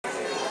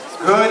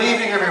Good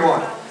evening,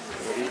 everyone.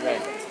 Good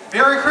evening.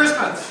 Merry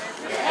Christmas.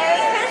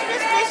 Merry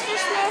Christmas, Mr.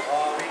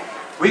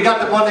 Smith. We got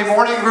the Monday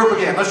morning group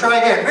again. Let's try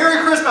again.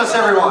 Merry Christmas,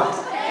 everyone.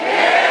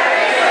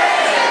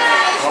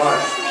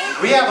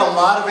 We have a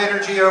lot of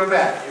energy out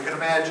back, you can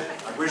imagine.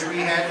 I wish we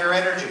had your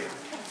energy.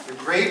 The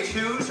grade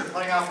 2s are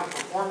putting off a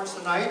performance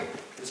tonight.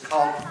 It's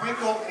called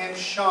Twinkle and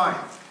Shine.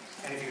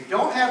 And if you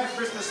don't have the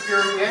Christmas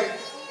spirit yet,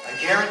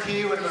 I guarantee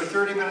you in about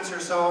 30 minutes or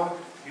so,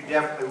 you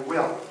definitely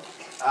will.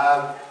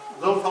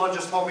 Little fella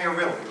just told me a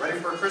riddle. You ready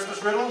for a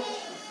Christmas riddle?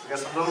 We got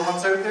some little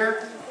ones out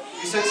there.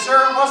 He said, "Sir,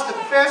 what's the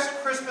best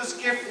Christmas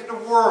gift in the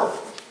world?"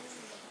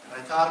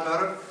 And I thought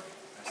about it.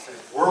 I said,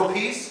 "World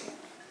peace?"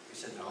 He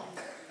said, "No."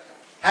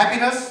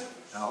 "Happiness?"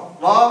 "No."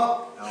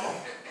 "Love?" "No."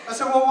 I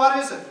said, "Well, what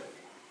is it?"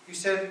 He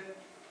said,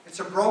 "It's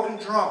a broken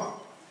drum."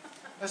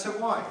 I said,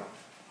 "Why?"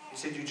 He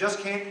said, "You just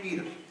can't beat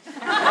it."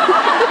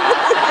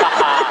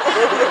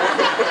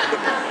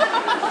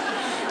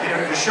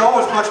 Anyway, the show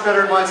was much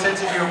better than my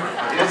sense of humor,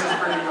 but his is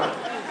pretty good.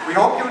 We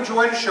hope you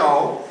enjoyed the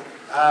show.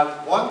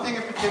 One thing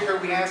in particular,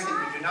 we ask that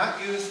you do not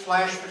use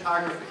flash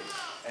photography.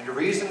 And the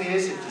reason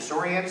is it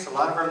disorients a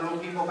lot of our little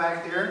people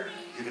back there.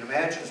 You can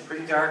imagine it's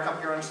pretty dark up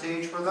here on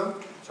stage for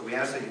them. So we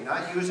ask that you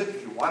not use it.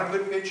 If you want a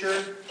good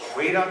picture,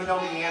 wait until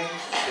the end.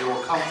 They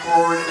will come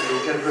forward and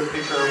you'll get a good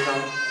picture of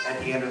them at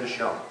the end of the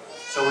show.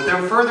 So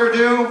without further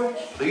ado,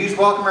 please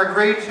welcome our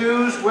grade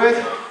 2s with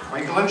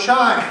Twinkle and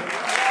Shine.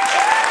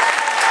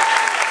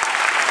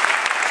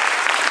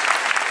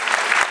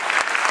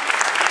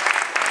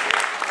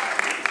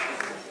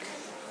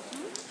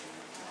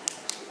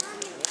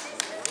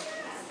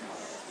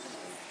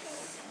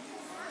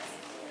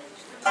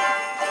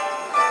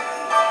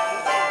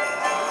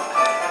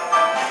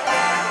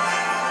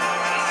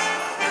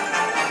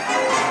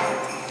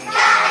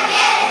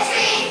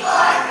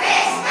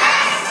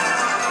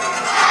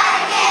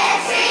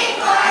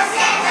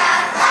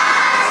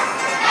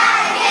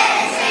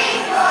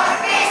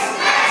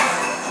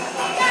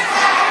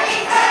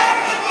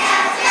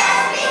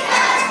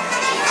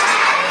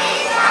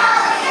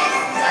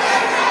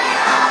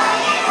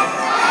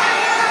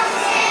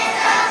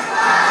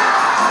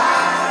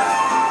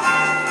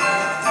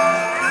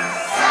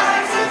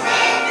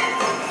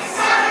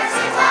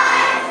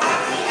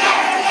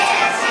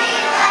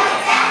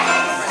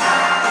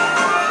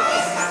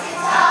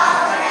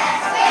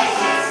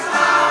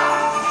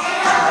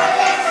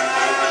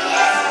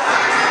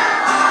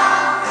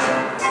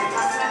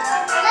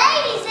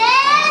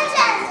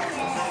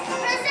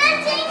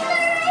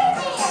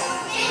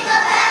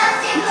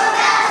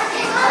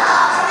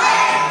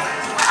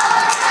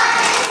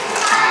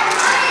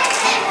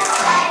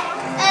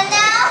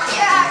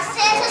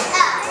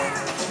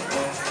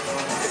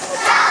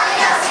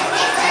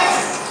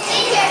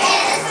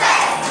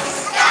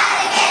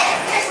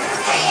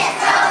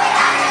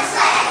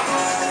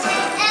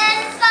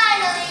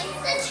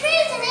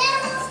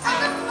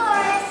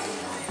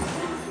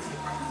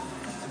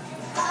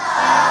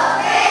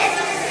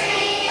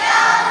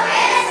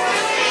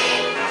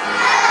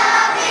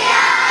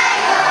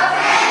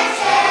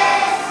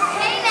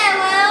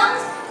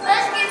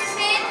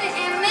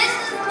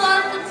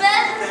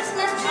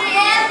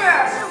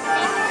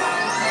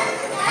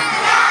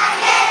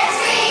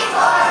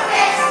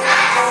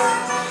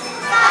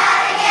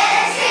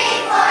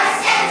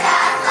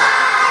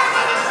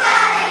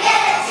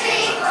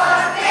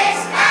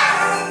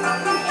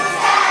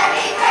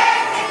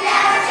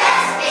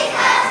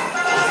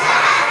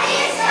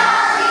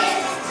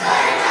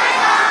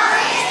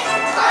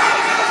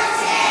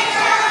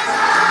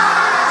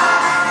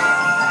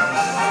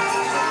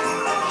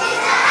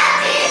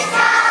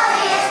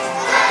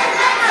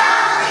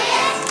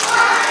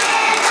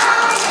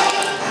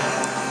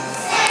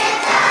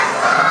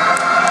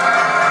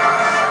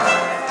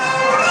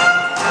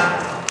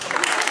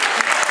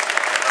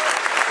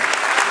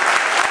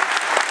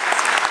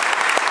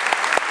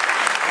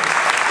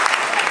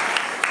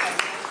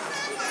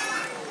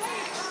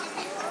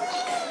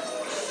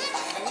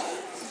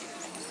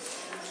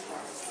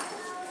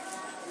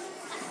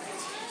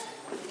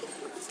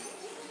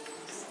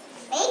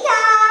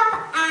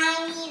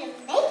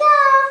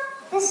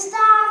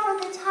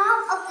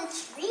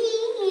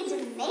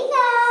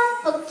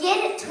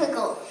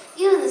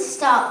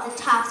 At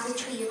the top of the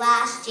tree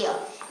last year.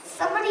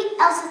 Somebody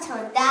else's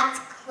turn, that's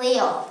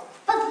clear.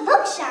 But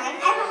look, Shine,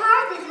 I've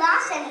hardly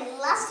lost any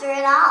luster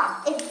at all.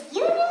 If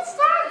you didn't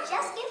start,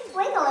 just give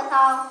Twinkle a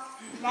call.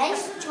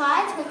 Nice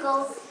try,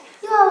 Twinkle.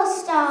 You're a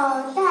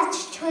star,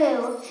 that's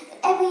true. But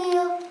every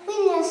year, we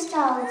need a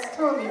star that's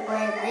totally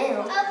brand new.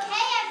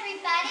 Okay,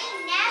 everybody,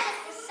 now that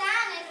the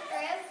song is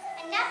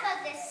through, enough of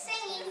this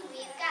singing,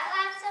 we've got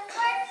lots of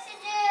work to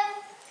do.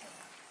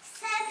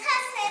 Santa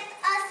sent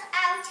us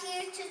out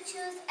here to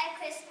choose a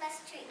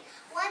Christmas tree.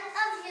 One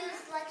of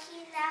you's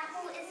lucky. Now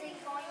who is it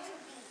going to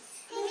be?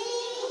 Me!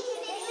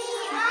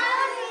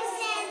 I'll be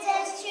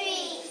Santa's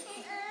tree.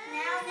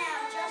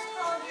 Now, just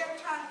hold your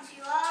tongues.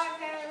 You all are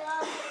very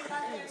lovely,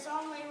 but there's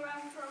only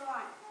room for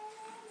one.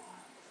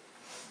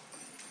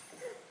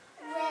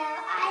 Well,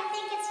 I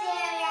think it's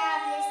very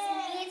obvious. To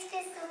me, it's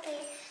crystal clear.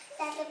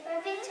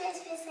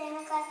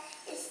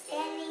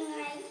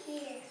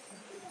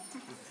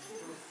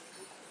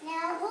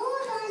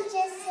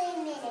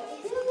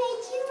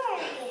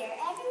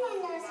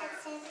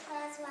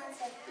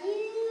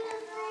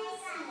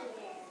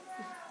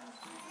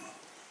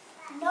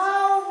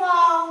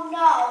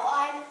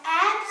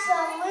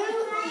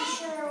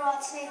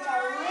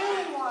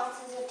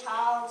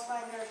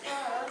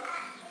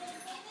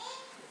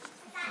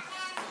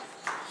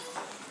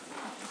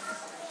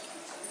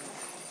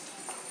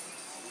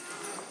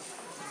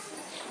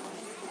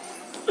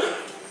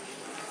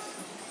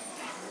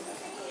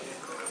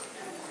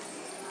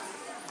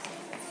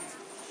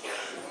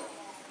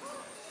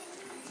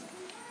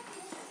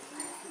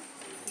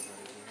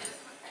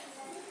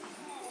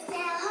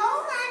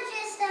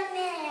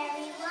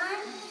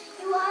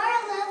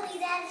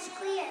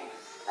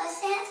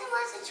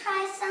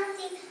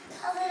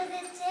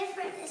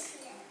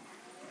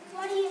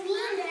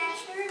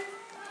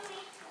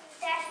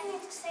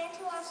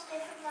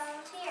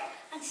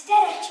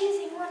 Instead of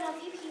choosing one of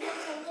you, he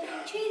wants a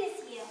living tree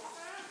this year.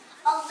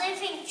 A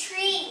living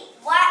tree?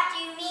 What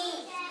do you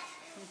mean?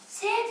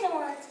 Santa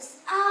wants us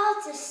all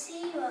to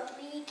see what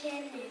we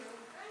can do.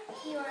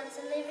 He wants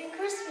a living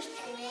Christmas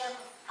tree made up of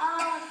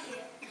all of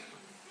you.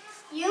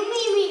 You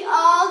mean we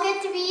all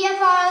get to be a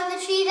part of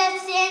the tree that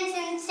stands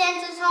in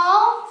Santa's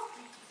hall?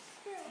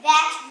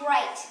 That's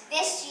right.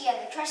 This year,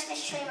 the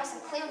Christmas tree must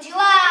include you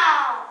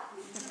all.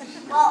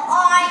 Well,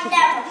 I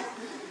never.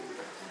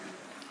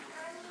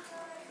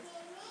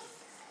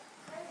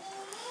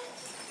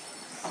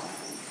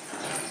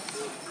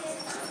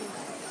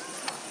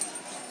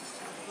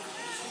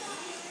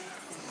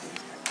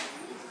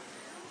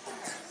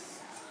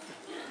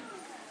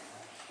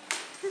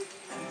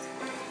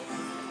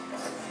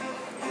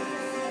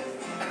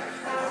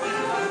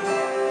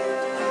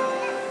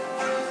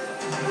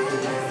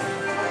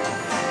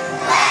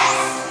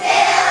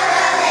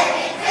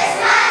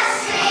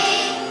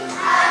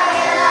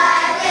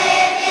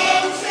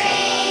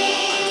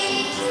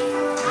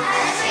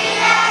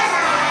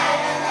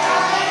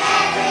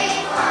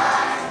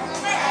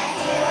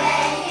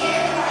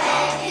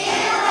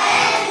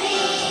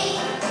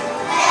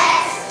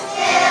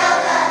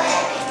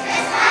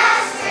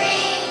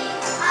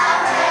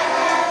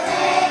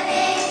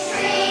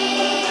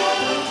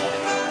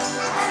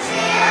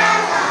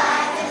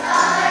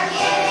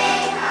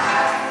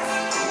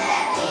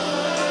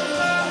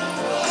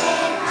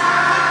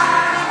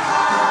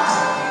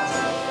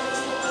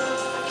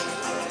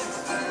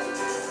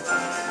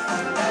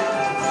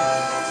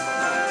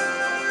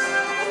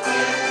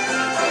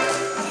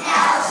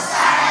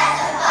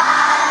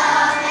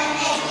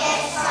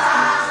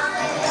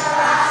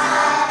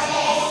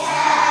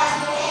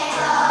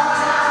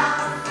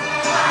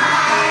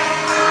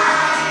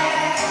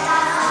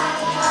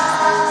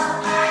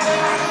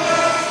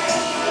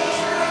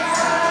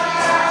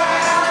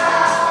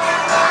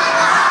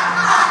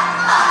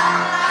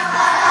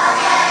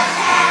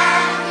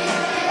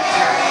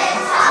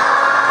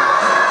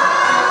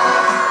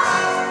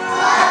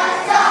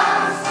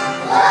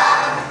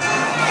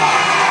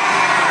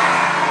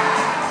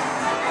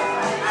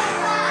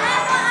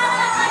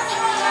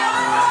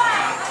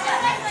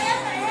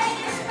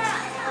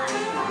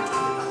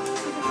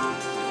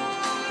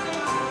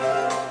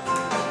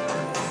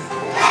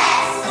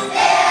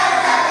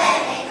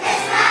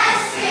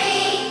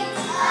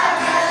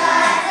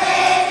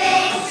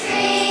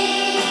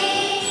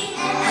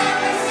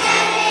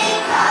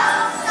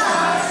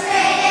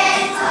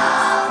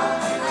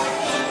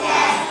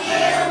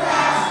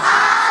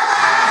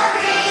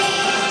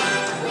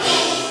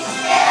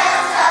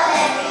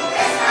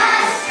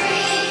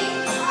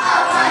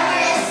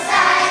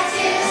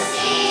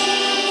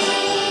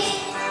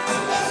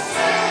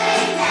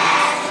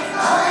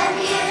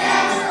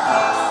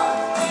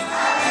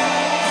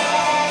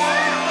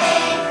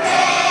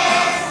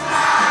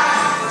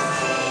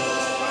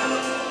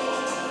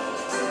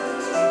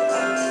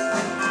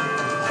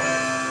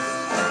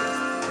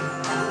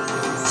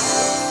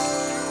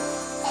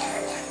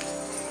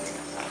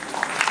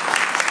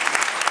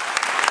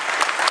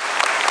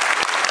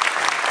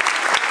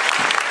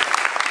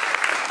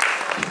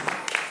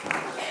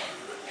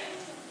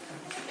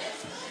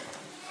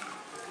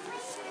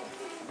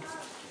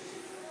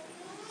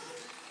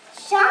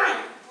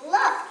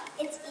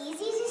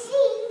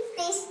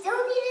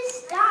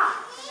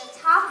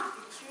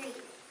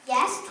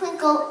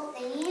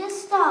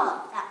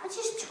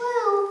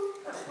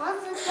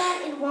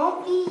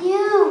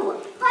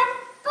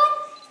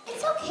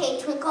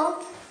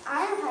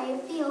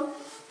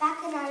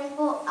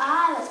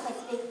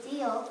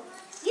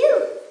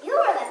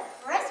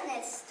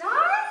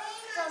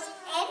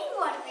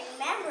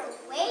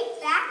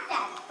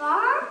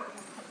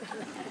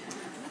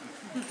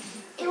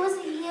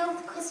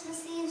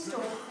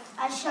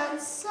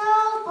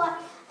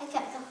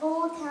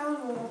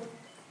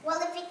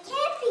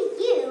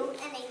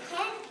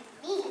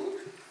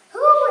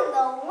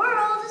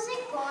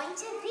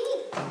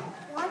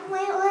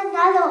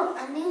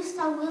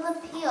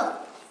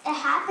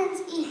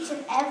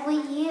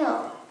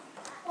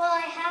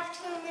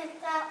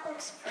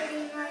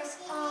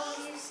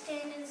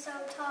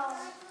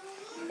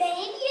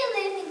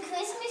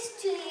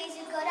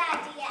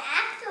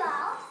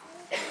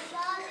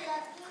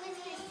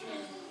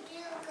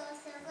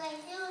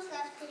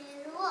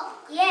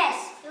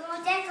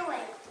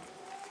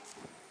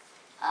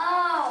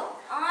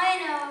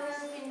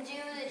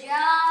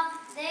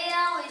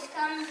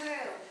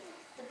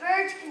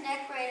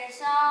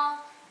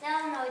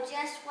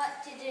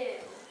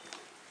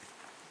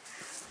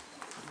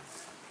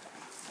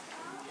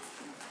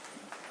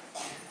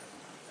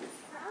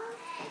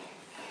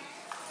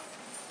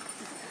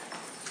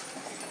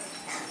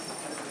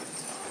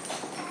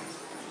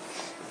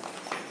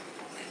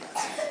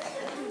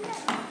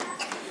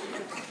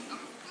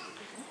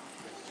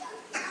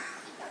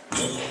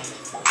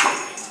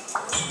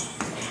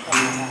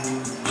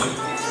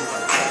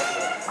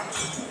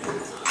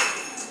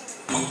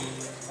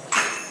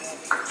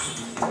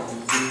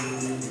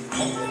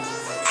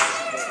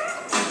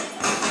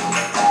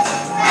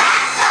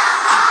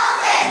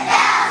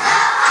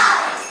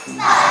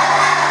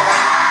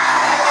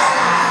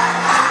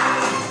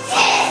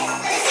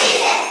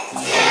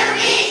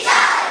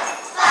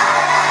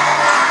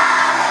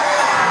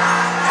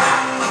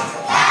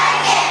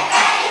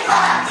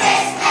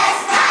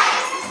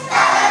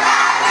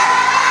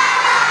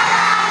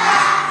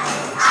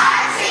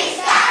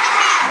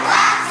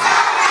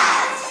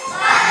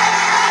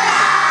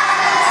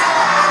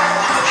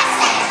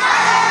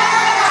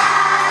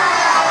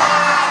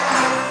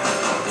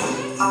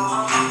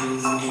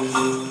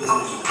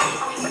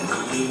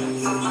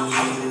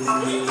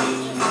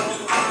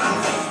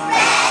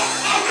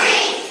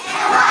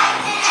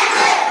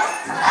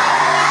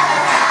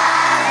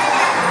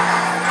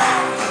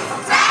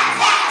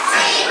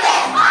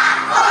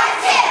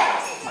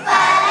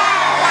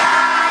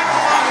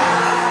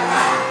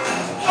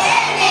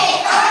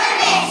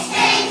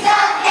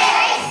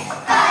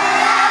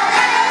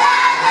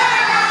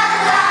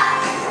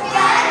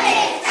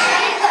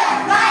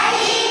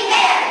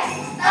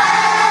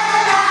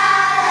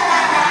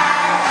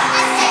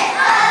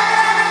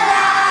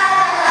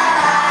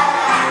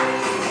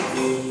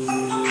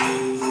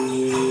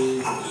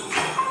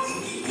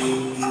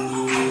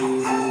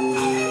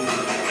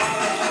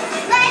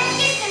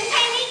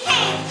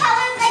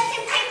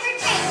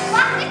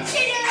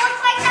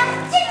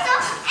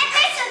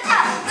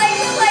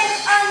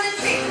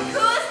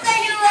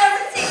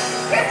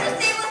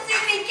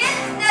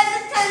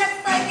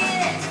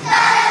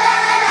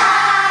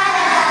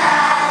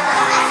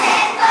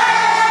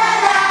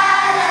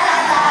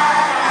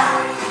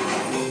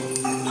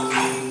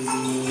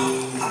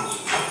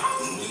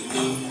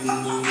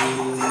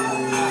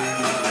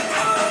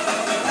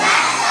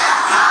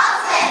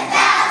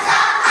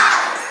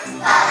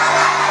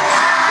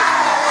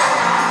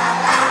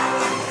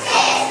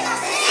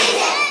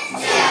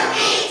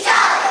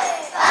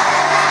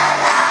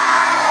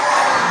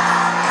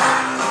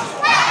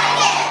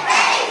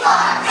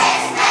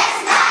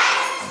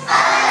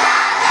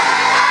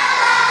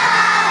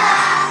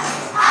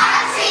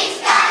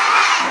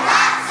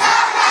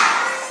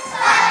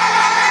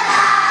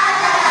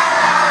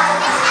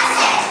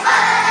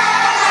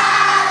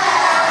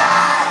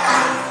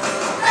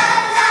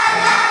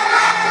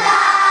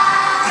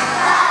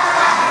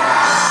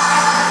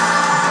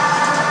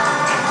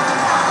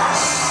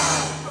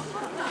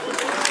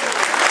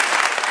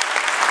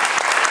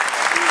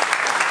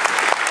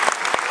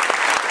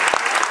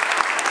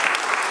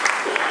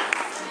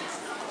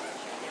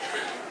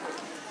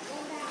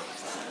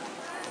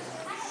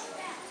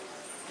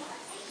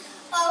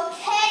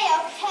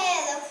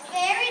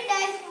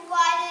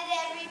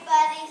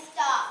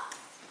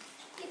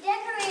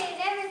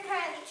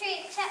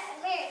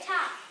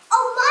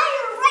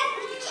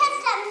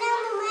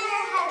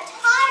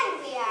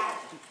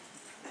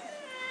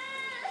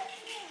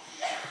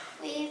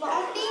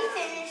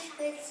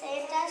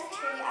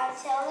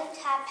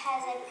 map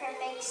has a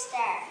perfect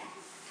star.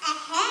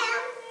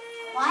 Ahem.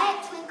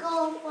 Quiet,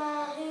 Twinkle.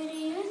 Well, who do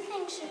you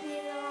think should be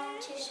the one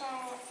to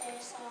shine up there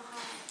so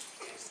high?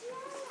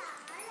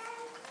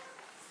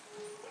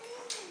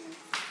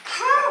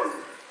 Come.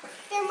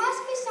 There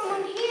must be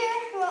someone here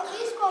who will at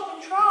least go up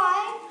and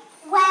try.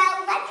 Well,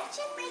 let me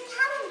check my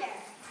calendar.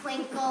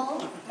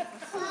 Twinkle,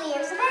 clear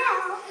as a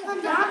bell.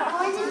 I'm not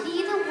going to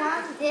be the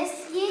one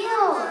this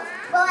year.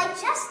 Well, I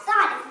just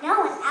thought if no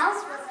one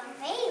else was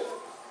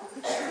available.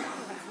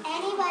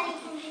 Anybody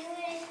can do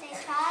it if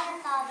they try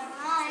with all their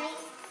might.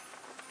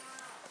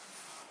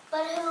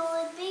 But who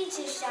will it be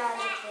to shine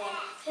up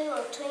there? Who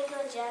will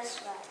twinkle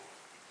just right?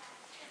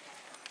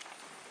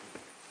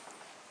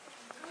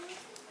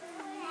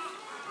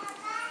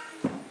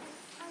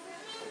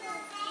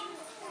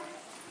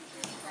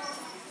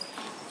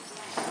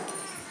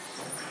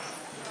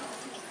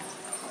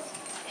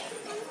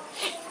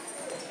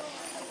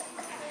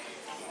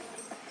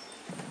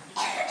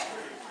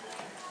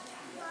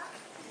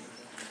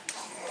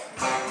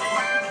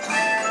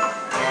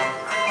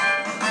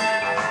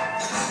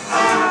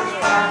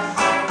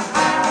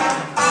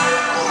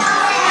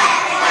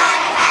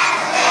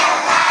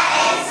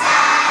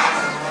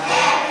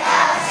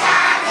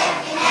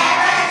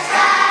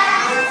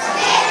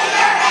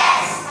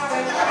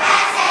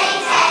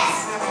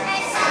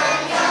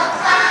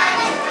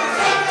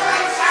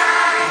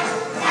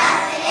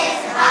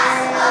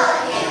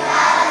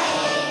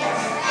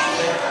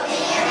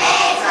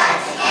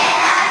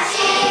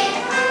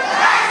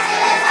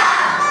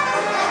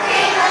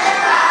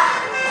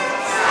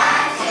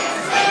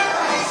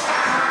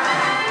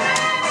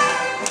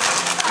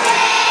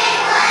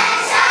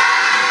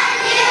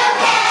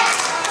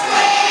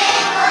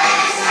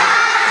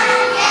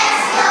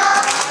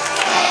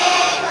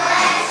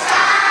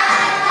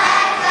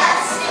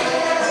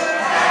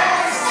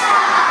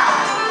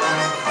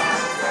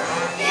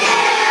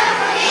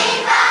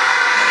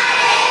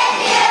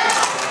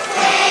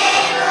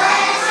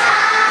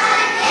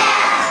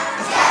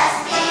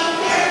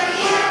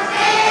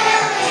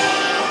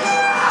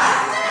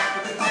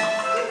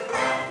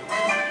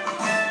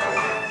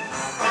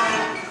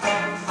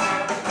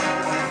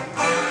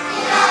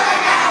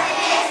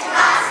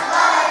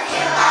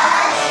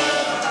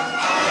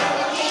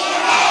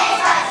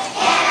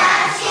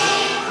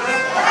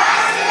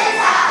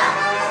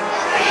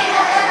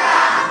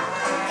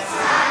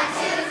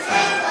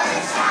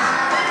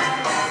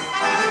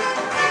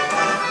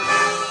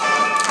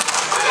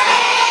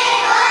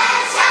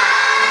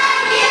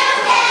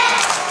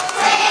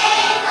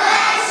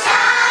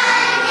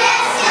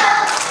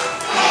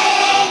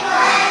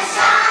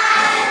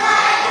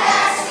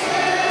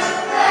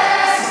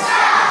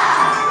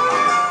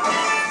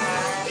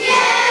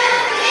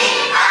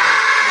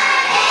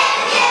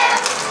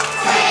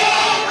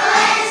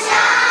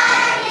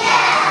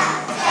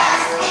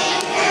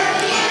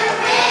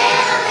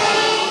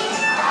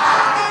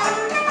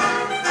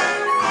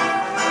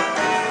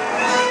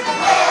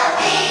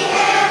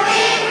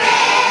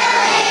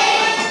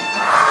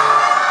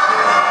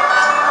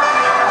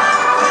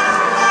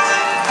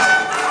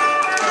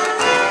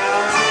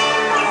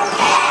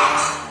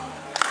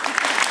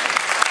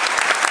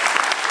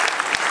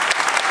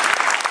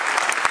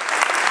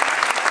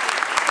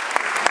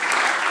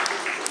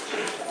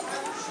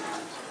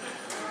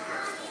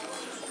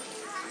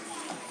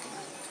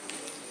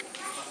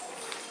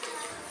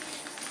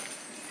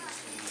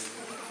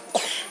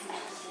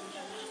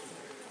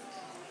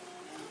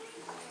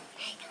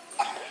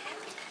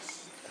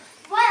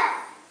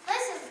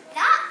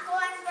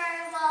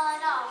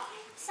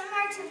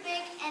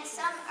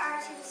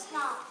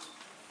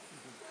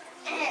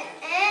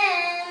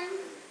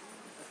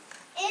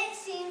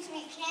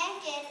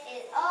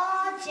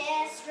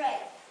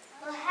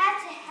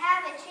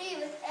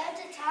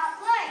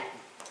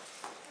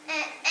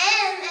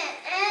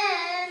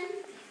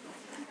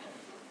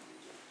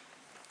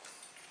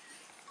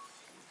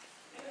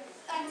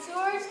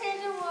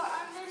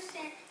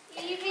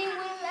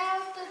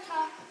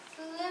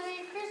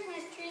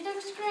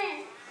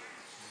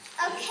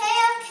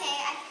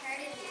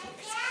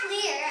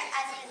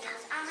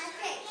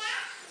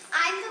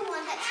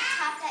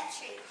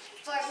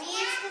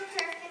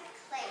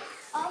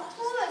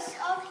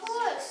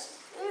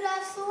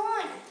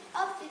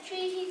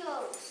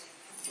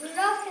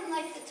 Rudolph can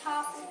like the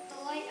top